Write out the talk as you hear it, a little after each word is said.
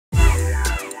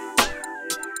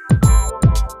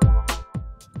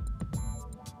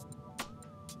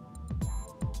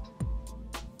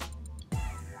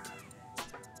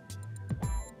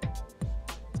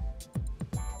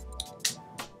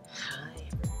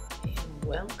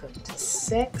welcome to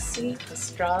Sexy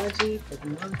Astrology for the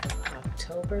month of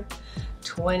October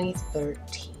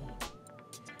 2013.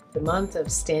 The month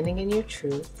of standing in your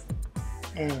truth,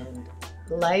 and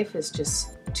life is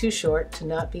just too short to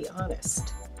not be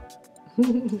honest.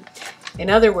 In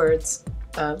other words,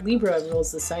 Libra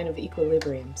rules the sign of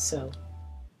equilibrium, so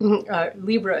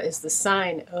Libra is the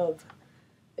sign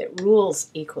that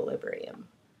rules equilibrium.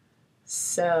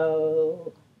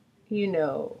 So,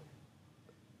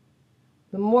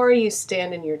 the more you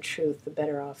stand in your truth, the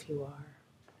better off you are.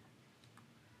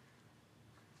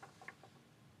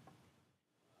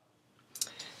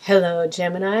 Hello,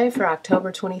 Gemini, for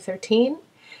October 2013.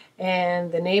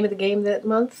 And the name of the game that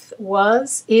month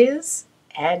is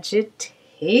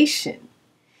agitation.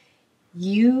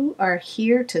 You are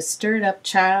here to stir it up,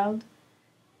 child.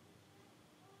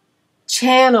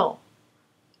 Channel,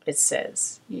 it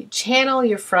says. You channel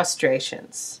your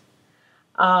frustrations.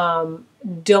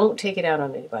 Don't take it out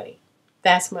on anybody.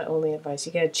 That's my only advice.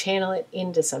 You got to channel it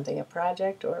into something, a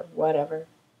project or whatever.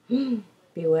 Be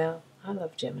well. I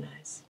love Geminis.